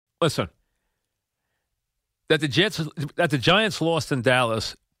Listen, that the Giants lost in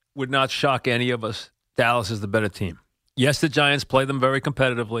Dallas would not shock any of us. Dallas is the better team. Yes, the Giants play them very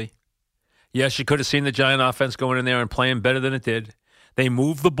competitively. Yes, you could have seen the Giant offense going in there and playing better than it did. They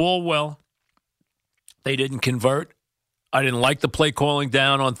moved the ball well. They didn't convert. I didn't like the play calling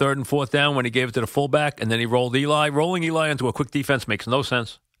down on 3rd and 4th down when he gave it to the fullback, and then he rolled Eli. Rolling Eli into a quick defense makes no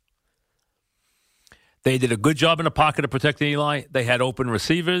sense. They did a good job in the pocket of protecting Eli. They had open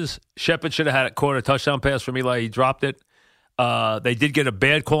receivers. Shepard should have had caught a touchdown pass from Eli. He dropped it. They did get a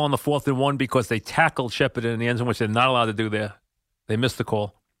bad call on the 4th and 1 because they tackled Shepard in the end zone, which they're not allowed to do there. They missed the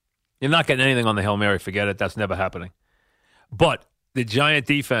call. You're not getting anything on the Hail Mary. Forget it. That's never happening. But the Giant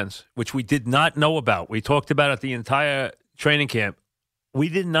defense, which we did not know about, we talked about it the entire training camp. We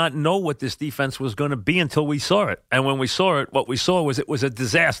did not know what this defense was going to be until we saw it. And when we saw it, what we saw was it was a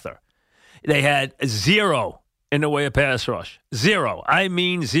disaster. They had 0 in the way of pass rush. 0. I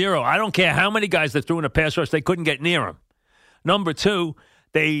mean 0. I don't care how many guys they threw in a pass rush. They couldn't get near them. Number 2,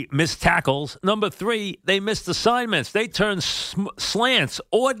 they missed tackles. Number 3, they missed assignments. They turned slants,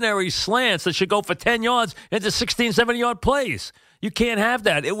 ordinary slants that should go for 10 yards into 16, 17-yard plays. You can't have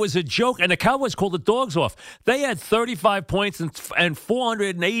that. It was a joke, and the Cowboys called the dogs off. They had 35 points and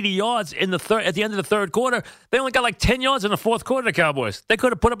 480 yards at the end of the third quarter. They only got like 10 yards in the fourth quarter, the Cowboys. They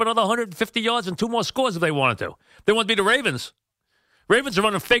could have put up another 150 yards and 2 more scores if they wanted to. They want to be the Ravens. Ravens are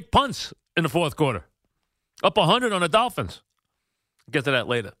running fake punts in the fourth quarter. Up 100 on the Dolphins. I'll get to that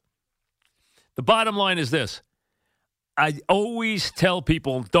later. The bottom line is this. I always tell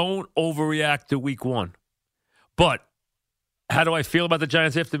people don't overreact to week 1. But how do I feel about the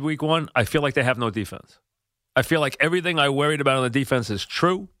Giants after week 1? I feel like they have no defense. I feel like everything I worried about on the defense is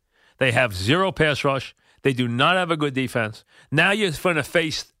true. They have 0 pass rush. They do not have a good defense. Now you're going to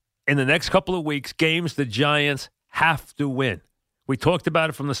face, in the next couple of weeks, games the Giants have to win. We talked about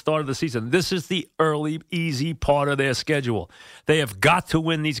it from the start of the season. This is the early, easy part of their schedule. They have got to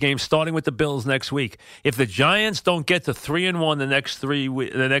win these games, starting with the Bills next week. If the Giants don't get to 3-1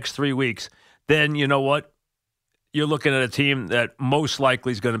 the next 3 weeks, then you know what? You're looking at a team that most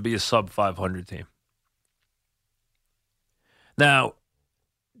likely is going to be a sub-500 team. Now,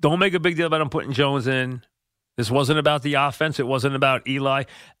 don't make a big deal about them putting Jones in. This wasn't about the offense. It wasn't about Eli.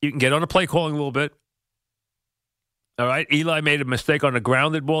 You can get on the play calling a little bit. All right? Eli made a mistake on a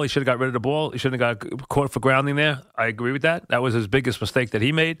grounded ball. He should have got rid of the ball. He shouldn't have got caught for grounding there. I agree with that. That was his biggest mistake that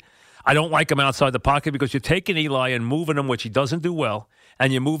he made. I don't like him outside the pocket because you're taking Eli and moving him, which he doesn't do well,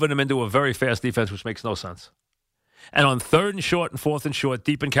 and you're moving him into a very fast defense, which makes no sense. And on 3rd and short and 4th and short,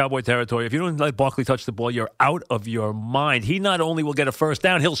 deep in Cowboy territory, if you don't let Barkley touch the ball, you're out of your mind. He not only will get a first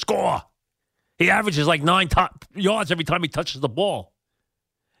down, he'll score. He averages like 9 yards every time he touches the ball.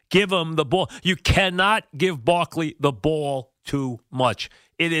 Give him the ball. You cannot give Barkley the ball too much.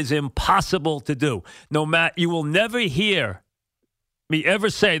 It is impossible to do. You will never hear me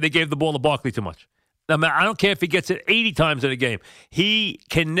ever say they gave the ball to Barkley too much. I don't care if he gets it 80 times in a game. He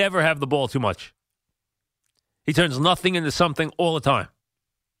can never have the ball too much. He turns nothing into something all the time.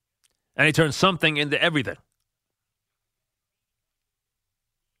 And he turns something into everything.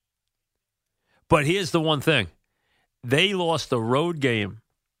 But here's the one thing. They lost a road game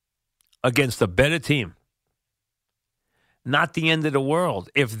against a better team. Not the end of the world.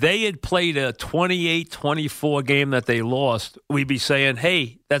 If they had played a 28-24 game that they lost, we'd be saying,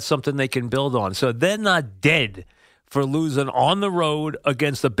 hey, that's something they can build on. So they're not dead for losing on the road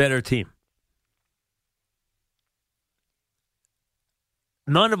against a better team.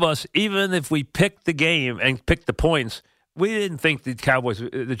 None of us, even if we picked the game and picked the points, we didn't think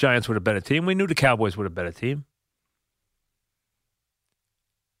the Giants were a better team. We knew the Cowboys were a better team.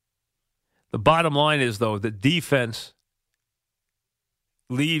 The bottom line is, though, the defense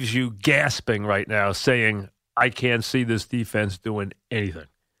leaves you gasping right now, saying, I can't see this defense doing anything.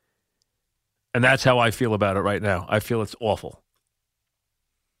 And that's how I feel about it right now. I feel it's awful.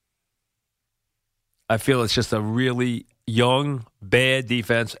 I feel it's just a really young, bad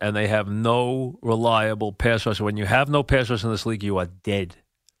defense, and they have no reliable pass rush. When you have no pass rush in this league, you are dead.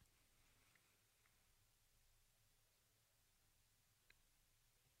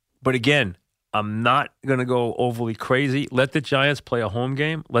 But again, I'm not going to go overly crazy. Let the Giants play a home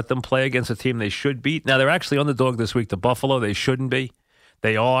game. Let them play against a team they should beat. Now, they're actually underdog this week to Buffalo. They shouldn't be.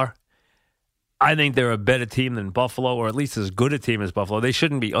 They are. I think they're a better team than Buffalo, or at least as good a team as Buffalo. They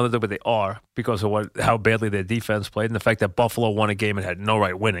shouldn't be underdog, but they are because of how badly their defense played and the fact that Buffalo won a game and had no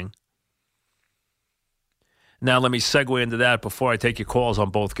right winning. Now, let me segue into that before I take your calls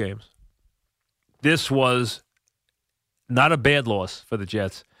on both games. This was not a bad loss for the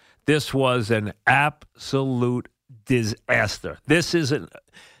Jets. This was an absolute disaster. This isn't.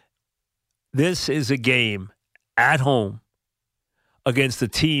 This is a game at home against a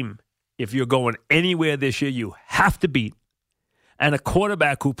team, if you're going anywhere this year, you have to beat. And a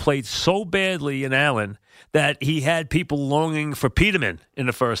quarterback who played so badly in Allen that he had people longing for Peterman in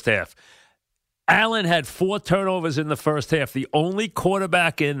the first half. Allen had 4 turnovers in the first half. The only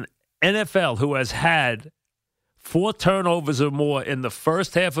quarterback in NFL who has had 4 turnovers or more in the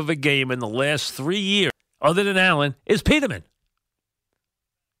first half of a game in the last 3 years, other than Allen, is Peterman.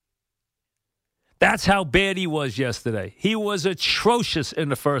 That's how bad he was yesterday. He was atrocious in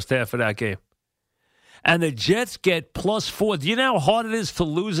the first half of that game. And the Jets get +4. Do you know how hard it is to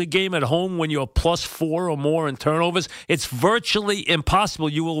lose a game at home when you're +4 or more in turnovers? It's virtually impossible.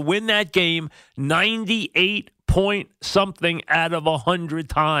 You will win that game 98 point something out of 100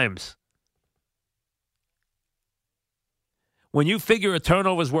 times. When you figure a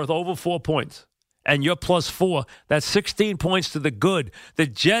turnover is worth over 4 points and you're +4, that's 16 points to the good. The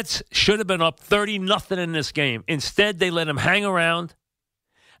Jets should have been up 30-0 in this game. Instead, they let him hang around.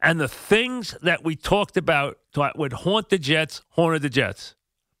 And the things that we talked about that would haunt the Jets, haunted the Jets.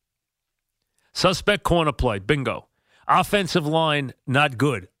 Suspect corner play, bingo. Offensive line, not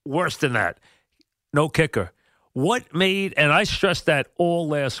good. Worse than that. No kicker. What made, and I stressed that all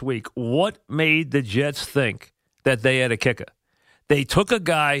last week, what made the Jets think that they had a kicker? They took a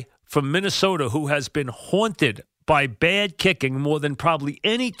guy from Minnesota who has been haunted by bad kicking more than probably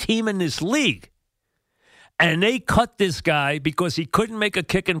any team in this league. And they cut this guy because he couldn't make a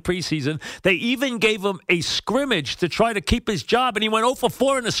kick in preseason. They even gave him a scrimmage to try to keep his job, and he went 0 for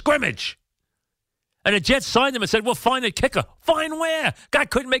 4 in the scrimmage. And the Jets signed him and said, we'll find a kicker. Find where? Guy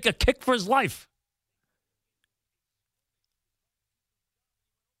couldn't make a kick for his life.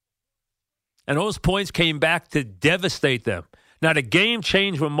 And those points came back to devastate them. Now, the game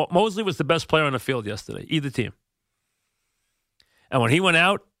changed when Mosley was the best player on the field yesterday, either team. And when he went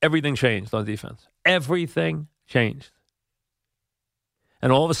out, everything changed on defense. Everything changed.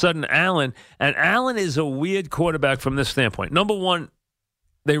 And all of a sudden, Allen is a weird quarterback from this standpoint. Number one,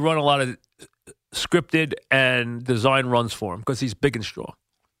 they run a lot of scripted and design runs for him because he's big and strong.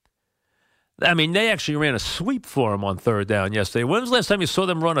 I mean, they actually ran a sweep for him on 3rd down yesterday. When was the last time you saw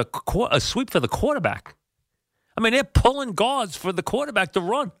them run a sweep for the quarterback? I mean, they're pulling guards for the quarterback to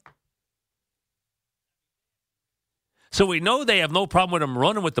run. So we know they have no problem with him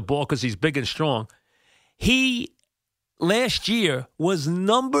running with the ball because he's big and strong. He, last year, was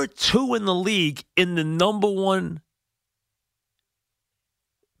number 2 in the league in the number 1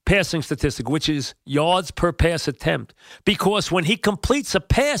 passing statistic, which is yards per pass attempt. Because when he completes a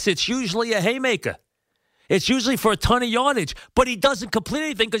pass, it's usually a haymaker. It's usually for a ton of yardage, but he doesn't complete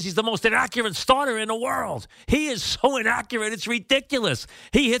anything because he's the most inaccurate starter in the world. He is so inaccurate, it's ridiculous.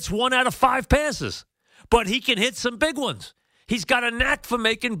 He hits 1 out of 5 passes. But he can hit some big ones. He's got a knack for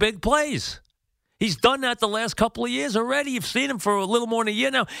making big plays. He's done that the last couple of years already. You've seen him for a little more than a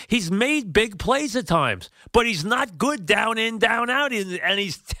year now. He's made big plays at times, but he's not good down in, down out, and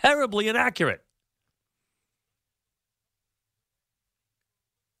he's terribly inaccurate.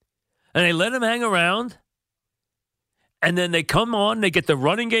 And they let him hang around, and then they come on, they get the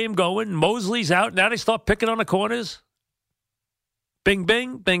running game going. Mosley's out. Now they start picking on the corners. Bing,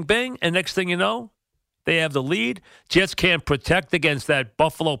 bing, bing, bing, and next thing you know, they have the lead. Jets can't protect against that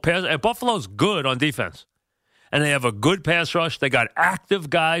Buffalo pass. And Buffalo's good on defense. And they have a good pass rush. They got active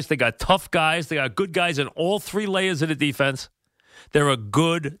guys. They got tough guys. They got good guys in all 3 layers of the defense. They're a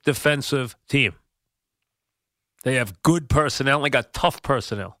good defensive team. They have good personnel. They got tough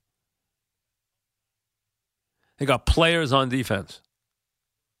personnel. They got players on defense.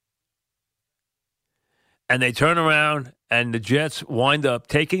 And they turn around, and the Jets wind up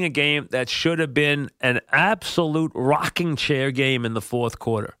taking a game that should have been an absolute rocking chair game in the 4th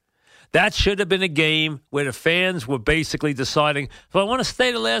quarter. That should have been a game where the fans were basically deciding, if I want to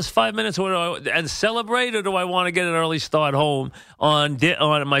stay the last 5 minutes and celebrate, or do I want to get an early start home on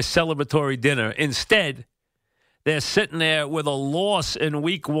my celebratory dinner? Instead, they're sitting there with a loss in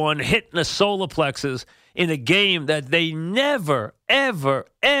week 1, hitting the solar plexus in a game that they never, ever,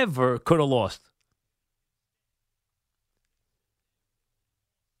 ever could have lost.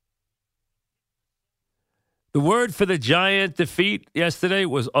 The word for the Giant defeat yesterday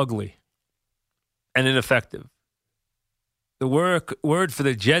was ugly and ineffective. The word for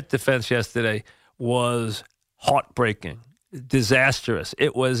the Jet defense yesterday was heartbreaking, disastrous.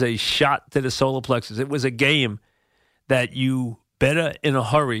 It was a shot to the solar plexus. It was a game that you better in a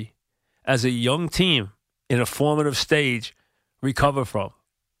hurry as a young team in a formative stage recover from.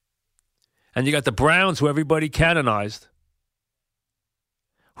 And you got the Browns, who everybody canonized,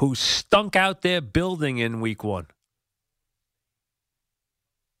 who stunk out their building in week 1.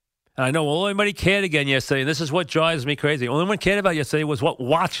 I know all anybody cared again yesterday, and this is what drives me crazy. All anyone cared about yesterday was what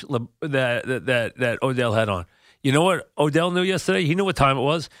watch that Odell had on. You know what Odell knew yesterday? He knew what time it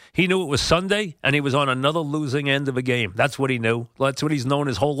was. He knew it was Sunday, and he was on another losing end of a game. That's what he knew. That's what he's known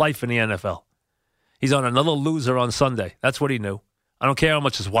his whole life in the NFL. He's on another loser on Sunday. That's what he knew. I don't care how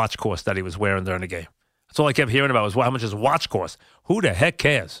much his watch cost that he was wearing during the game. That's all I kept hearing about was how much his watch cost. Who the heck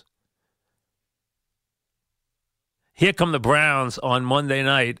cares? Here come the Browns on Monday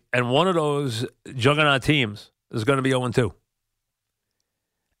night, and one of those juggernaut teams is going to be 0-2.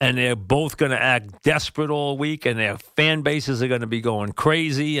 And they're both going to act desperate all week, and their fan bases are going to be going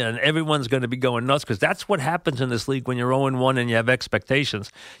crazy, and everyone's going to be going nuts, because that's what happens in this league when you're 0-1 and you have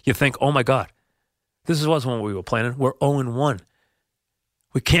expectations. You think, oh, my God, this wasn't what we were planning. We're 0-1.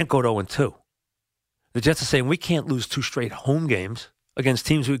 We can't go to 0-2. The Jets are saying we can't lose 2 straight home games against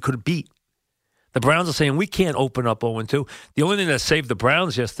teams we could beat. The Browns are saying we can't open up 0-2. The only thing that saved the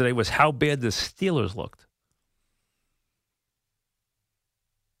Browns yesterday was how bad the Steelers looked.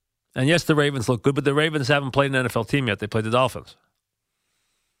 And yes, the Ravens look good, but the Ravens haven't played an NFL team yet. They played the Dolphins.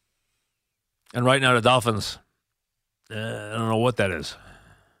 And right now the Dolphins, I don't know what that is.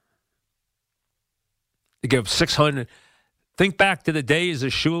 They gave up 600. Think back to the days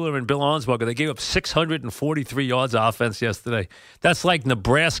of Schuler and Bill Arnsberger. They gave up 643 yards of offense yesterday. That's like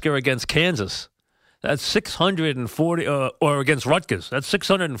Nebraska against Kansas. That's 640, or against Rutgers. That's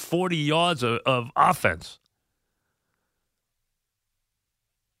 640 yards of offense.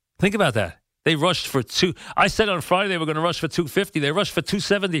 Think about that. They rushed for 2. I said on Friday they were going to rush for 250. They rushed for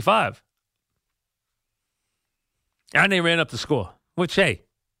 275. And they ran up the score, which, hey,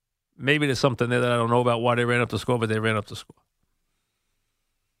 maybe there's something there that I don't know about why they ran up the score, but they ran up the score.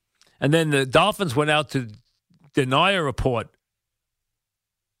 And then the Dolphins went out to deny a report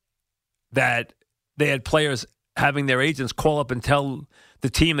that they had players having their agents call up and tell the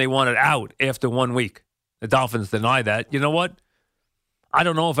team they wanted out after 1 week. The Dolphins deny that. You know what? I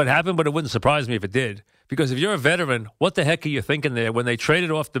don't know if it happened, but it wouldn't surprise me if it did. Because if you're a veteran, what the heck are you thinking there when they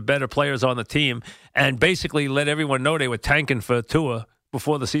traded off the better players on the team and basically let everyone know they were tanking for Tua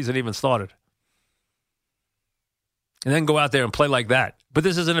before the season even started? And then go out there and play like that. But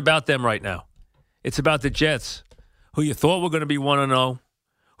this isn't about them right now. It's about the Jets, who you thought were going to be 1-0,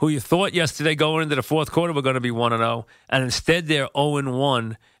 who you thought yesterday going into the fourth quarter were going to be 1-0, and instead they're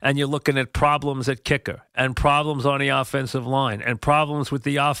 0-1, and you're looking at problems at kicker, and problems on the offensive line, and problems with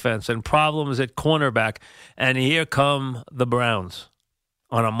the offense, and problems at cornerback, and here come the Browns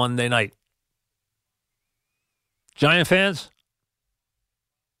on a Monday night. Giant fans,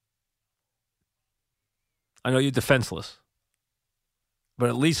 I know you're defenseless, but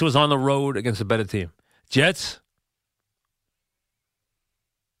at least it was on the road against a better team. Jets,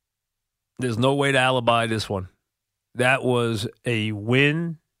 there's no way to alibi this one. That was a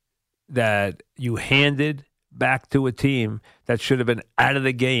win that you handed back to a team that should have been out of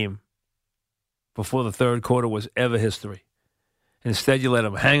the game before the third quarter was ever history. Instead, you let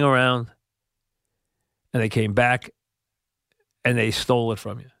them hang around, and they came back, and they stole it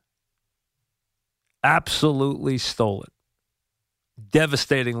from you. Absolutely stole it.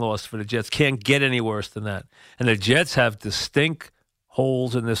 Devastating loss for the Jets. Can't get any worse than that. And the Jets have distinct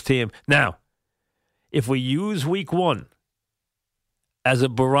holes in this team. Now, if we use week 1 as a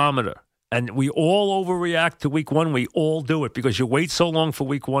barometer, and we all overreact to week 1, we all do it because you wait so long for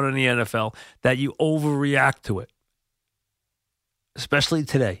week 1 in the NFL that you overreact to it, especially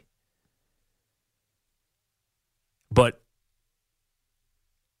today. But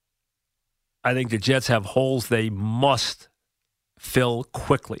I think the Jets have holes they must fill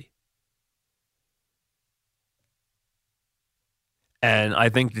quickly. And I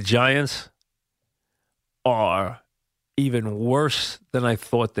think the Giants are even worse than I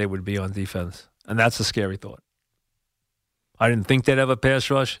thought they would be on defense. And that's a scary thought. I didn't think they'd have a pass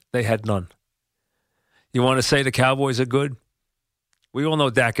rush. They had none. You want to say the Cowboys are good? We all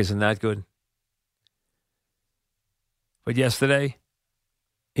know Dak isn't that good. But yesterday,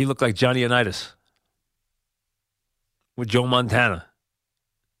 he looked like Johnny Unitas with Joe Montana.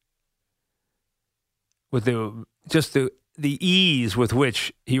 With the ease with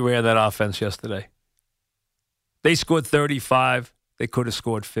which he ran that offense yesterday. They scored 35. They could have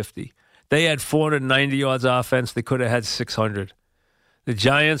scored 50. They had 490 yards offense. They could have had 600. The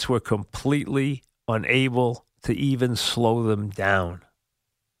Giants were completely unable to even slow them down.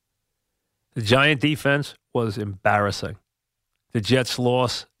 The Giant defense was embarrassing. The Jets'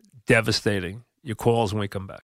 loss, devastating. Your calls when we come back.